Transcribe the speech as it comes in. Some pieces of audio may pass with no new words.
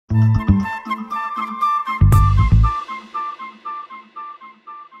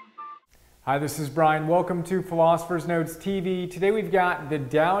Hi, this is Brian. Welcome to Philosopher's Notes TV. Today we've got the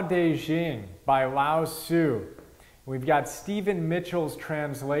Tao Te Ching by Lao Tzu. We've got Stephen Mitchell's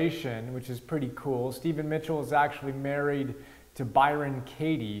translation, which is pretty cool. Stephen Mitchell is actually married to Byron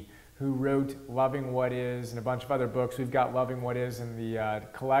Katie, who wrote Loving What Is and a bunch of other books. We've got Loving What Is in the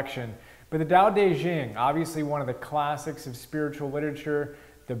collection. But the Tao Te Ching, obviously one of the classics of spiritual literature,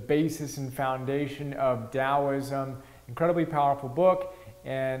 the basis and foundation of Taoism, incredibly powerful book.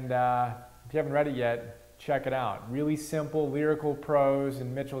 And if you haven't read it yet, check it out. Really simple lyrical prose,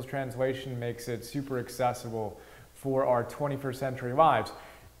 and Mitchell's translation makes it super accessible for our 21st century lives.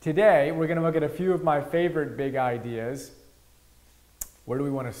 Today, we're going to look at a few of my favorite big ideas. Where do we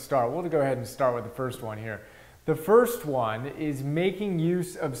want to start? We'll go ahead and start with the first one here. The first one is making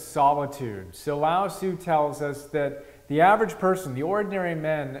use of solitude. So Lao Tzu tells us that the average person, the ordinary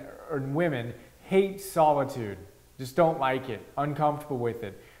men or women, hate solitude. Just don't like it, uncomfortable with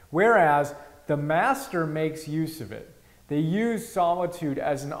it. Whereas the master makes use of it. They use solitude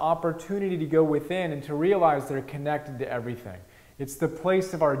as an opportunity to go within and to realize they're connected to everything. It's the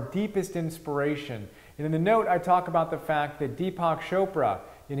place of our deepest inspiration. And in the note, I talk about the fact that Deepak Chopra,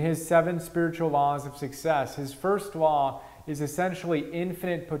 in his 7 spiritual laws of success, his first law is essentially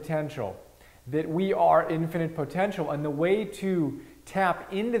infinite potential. That we are infinite potential, and the way to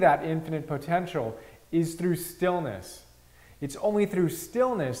tap into that infinite potential is through stillness. It's only through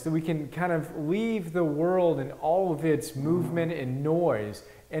stillness that we can kind of leave the world and all of its movement and noise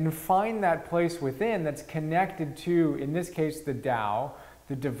and find that place within that's connected to, in this case, the Tao,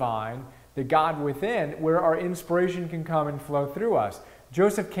 the divine, the God within, where our inspiration can come and flow through us.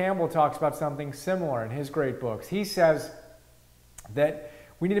 Joseph Campbell talks about something similar in his great books. He says that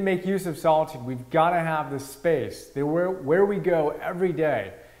we need to make use of solitude. We've got to have the space where we go every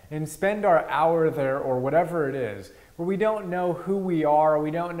day and spend our hour there or whatever it is, where we don't know who we are, we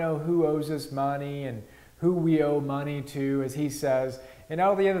don't know who owes us money and who we owe money to, as he says, and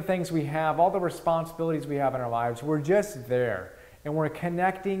all the other things we have, all the responsibilities we have in our lives. We're just there, and we're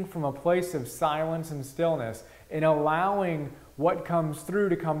connecting from a place of silence and stillness and allowing what comes through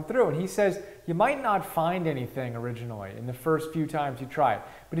to come through. And he says you might not find anything originally in the first few times you try it,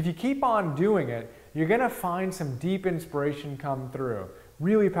 but if you keep on doing it, you're going to find some deep inspiration come through.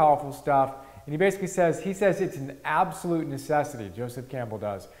 Really powerful stuff. And he basically says, it's an absolute necessity, Joseph Campbell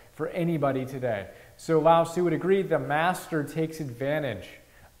does, for anybody today. So Lao Tzu would agree the master takes advantage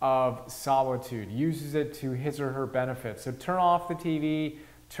of solitude, uses it to his or her benefit. So turn off the TV,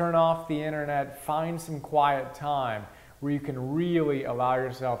 turn off the internet, find some quiet time where you can really allow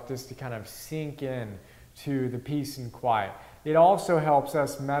yourself just to kind of sink in to the peace and quiet. It also helps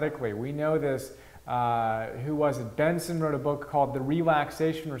us medically. We know this. Who was it? Benson wrote a book called The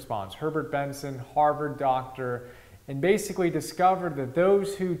Relaxation Response. Herbert Benson, Harvard doctor, and basically discovered that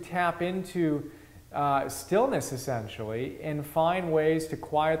those who tap into stillness essentially and find ways to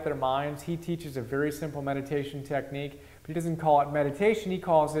quiet their minds, he teaches a very simple meditation technique, but he doesn't call it meditation, he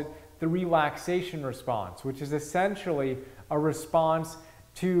calls it the relaxation response, which is essentially a response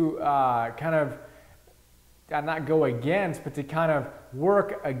to kind of not go against, but to kind of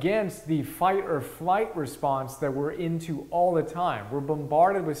work against the fight or flight response that we're into all the time. We're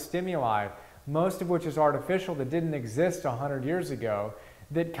bombarded with stimuli, most of which is artificial, that didn't exist 100 years ago,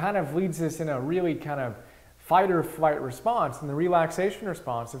 that kind of leads us in a really kind of fight or flight response. And the relaxation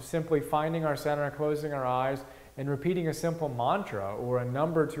response of simply finding our center, closing our eyes, and repeating a simple mantra or a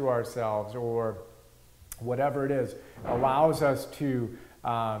number to ourselves or whatever it is, allows us to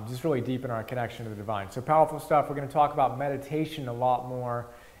just really deepen our connection to the divine. So powerful stuff. We're going to talk about meditation a lot more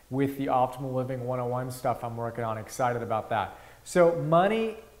with the Optimal Living 101 stuff I'm working on. Excited about that. So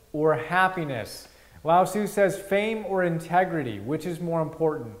money or happiness. Lao Tzu says fame or integrity, which is more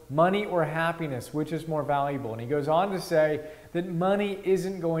important? Money or happiness, which is more valuable? And he goes on to say that money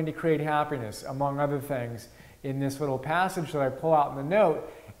isn't going to create happiness, among other things, in this little passage that I pull out in the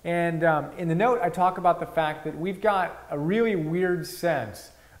note. And in the note, I talk about the fact that we've got a really weird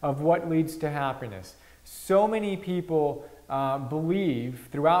sense of what leads to happiness. So many people believe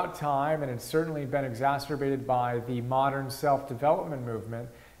throughout time, and it's certainly been exacerbated by the modern self-development movement,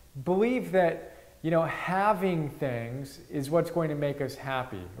 believe that, you know, having things is what's going to make us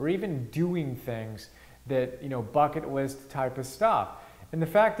happy, or even doing things that, you know, bucket list type of stuff. And the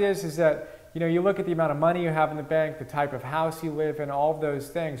fact is that, you know, you look at the amount of money you have in the bank, the type of house you live in, all of those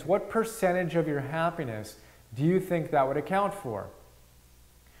things. What percentage of your happiness do you think that would account for?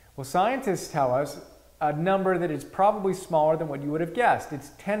 Well, scientists tell us a number that is probably smaller than what you would have guessed.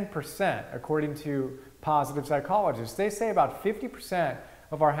 It's 10%, according to positive psychologists. They say about 50%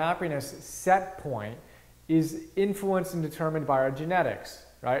 of our happiness set point is influenced and determined by our genetics,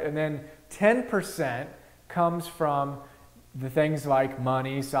 right? And then 10% comes from the things like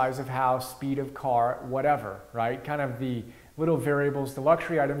money, size of house, speed of car, whatever, right? Kind of the little variables, the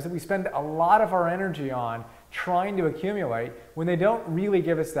luxury items that we spend a lot of our energy on trying to accumulate when they don't really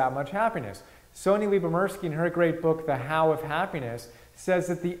give us that much happiness. Sonia Lyubomirsky, in her great book, The How of Happiness, says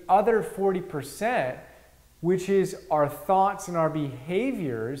that the other 40%, which is our thoughts and our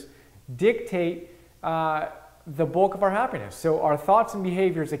behaviors, dictate the bulk of our happiness. So our thoughts and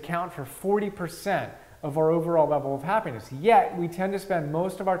behaviors account for 40% of our overall level of happiness. Yet, we tend to spend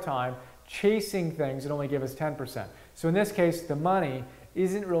most of our time chasing things that only give us 10%. So in this case, the money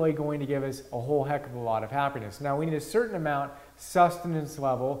isn't really going to give us a whole heck of a lot of happiness. Now, we need a certain amount sustenance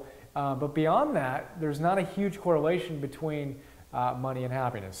level, but beyond that, there's not a huge correlation between money and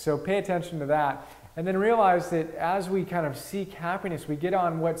happiness. So pay attention to that. And then realize that as we kind of seek happiness, we get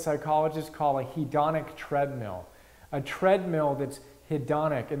on what psychologists call a hedonic treadmill. A treadmill that's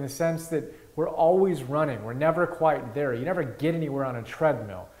hedonic in the sense that we're always running. We're never quite there. You never get anywhere on a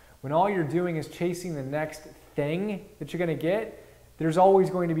treadmill. When all you're doing is chasing the next thing that you're going to get, there's always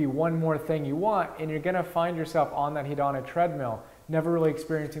going to be one more thing you want, and you're going to find yourself on that hedonic treadmill, never really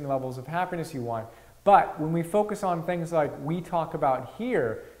experiencing the levels of happiness you want. But when we focus on things like we talk about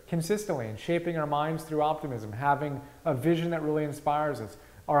here, consistently and shaping our minds through optimism, having a vision that really inspires us,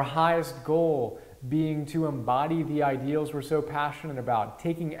 our highest goal being to embody the ideals we're so passionate about,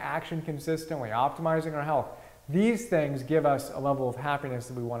 taking action consistently, optimizing our health. These things give us a level of happiness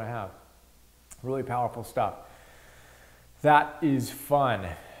that we want to have. Really powerful stuff. That is fun.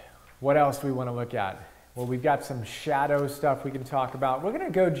 What else do we want to look at? Well, we've got some shadow stuff we can talk about. We're going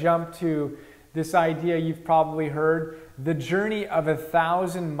to go jump to this idea you've probably heard. The journey of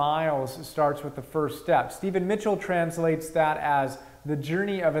 1,000 miles starts with the first step. Stephen Mitchell translates that as the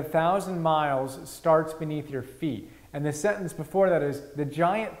journey of 1,000 miles starts beneath your feet. And the sentence before that is, the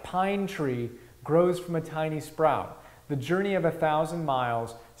giant pine tree grows from a tiny sprout. The journey of 1,000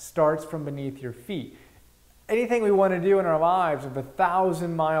 miles starts from beneath your feet. Anything we want to do in our lives of a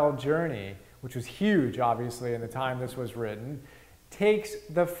 1,000-mile journey, which was huge, obviously, in the time this was written, takes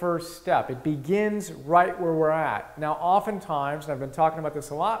the first step. It begins right where we're at. Now, oftentimes, and I've been talking about this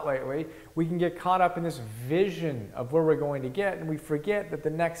a lot lately, we can get caught up in this vision of where we're going to get, and we forget that the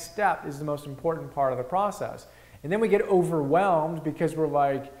next step is the most important part of the process. And then we get overwhelmed because we're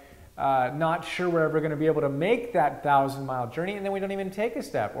like, not sure we're ever going to be able to make that 1,000-mile journey, and then we don't even take a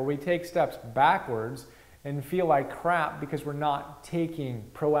step, or we take steps backwards and feel like crap because we're not taking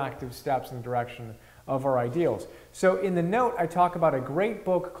proactive steps in the direction of our ideals. So in the note, I talk about a great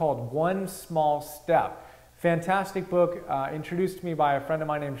book called One Small Step. Fantastic book, introduced to me by a friend of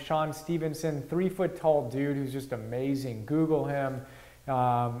mine named Sean Stevenson, 3-foot-tall dude who's just amazing. Google him.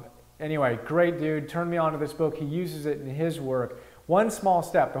 Anyway, great dude, turned me on to this book. He uses it in his work. One small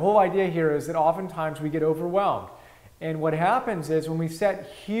step. The whole idea here is that oftentimes we get overwhelmed. And what happens is when we set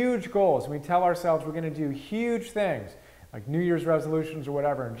huge goals, and we tell ourselves we're going to do huge things, like New Year's resolutions or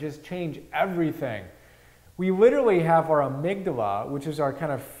whatever, and just change everything, we literally have our amygdala, which is our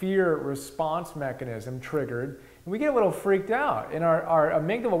kind of fear response mechanism, triggered, and we get a little freaked out. And our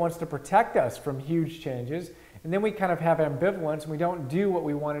amygdala wants to protect us from huge changes, and then we kind of have ambivalence, and we don't do what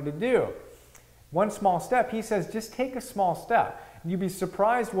we wanted to do. One small step, he says, just take a small step. You'd be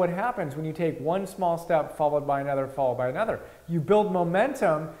surprised what happens when you take one small step followed by another, followed by another. You build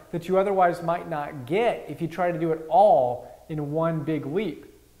momentum that you otherwise might not get if you try to do it all in one big leap.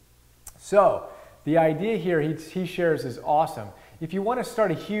 So the idea here he shares is awesome. If you want to start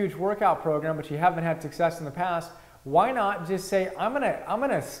a huge workout program but you haven't had success in the past, why not just say, I'm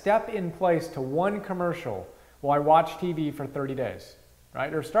gonna step in place to one commercial while I watch TV for 30 days,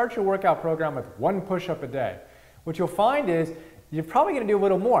 right? Or start your workout program with one push-up a day. What you'll find is you're probably going to do a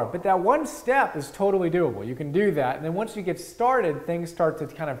little more, but that one step is totally doable. You can do that, and then once you get started, things start to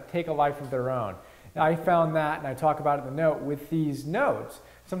kind of take a life of their own. Now, I found that, and I talk about it in the note, with these notes.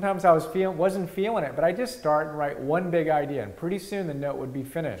 Sometimes I wasn't feeling it, but I just start and write one big idea, and pretty soon the note would be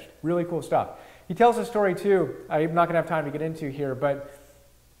finished. Really cool stuff. He tells a story, too, I'm not going to have time to get into here, but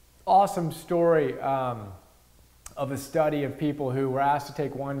awesome story of a study of people who were asked to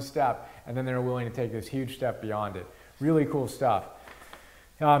take one step, and then they were willing to take this huge step beyond it. Really cool stuff.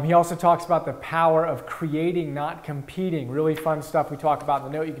 He also talks about the power of creating, not competing. Really fun stuff we talk about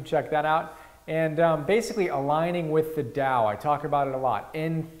in the note. You can check that out. And basically aligning with the Tao. I talk about it a lot.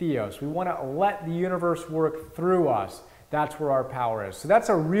 En Theos. We want to let the universe work through us. That's where our power is. So that's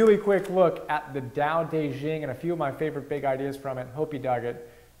a really quick look at the Tao Te Ching and a few of my favorite big ideas from it. Hope you dug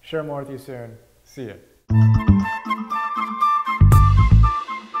it. Share more with you soon. See you.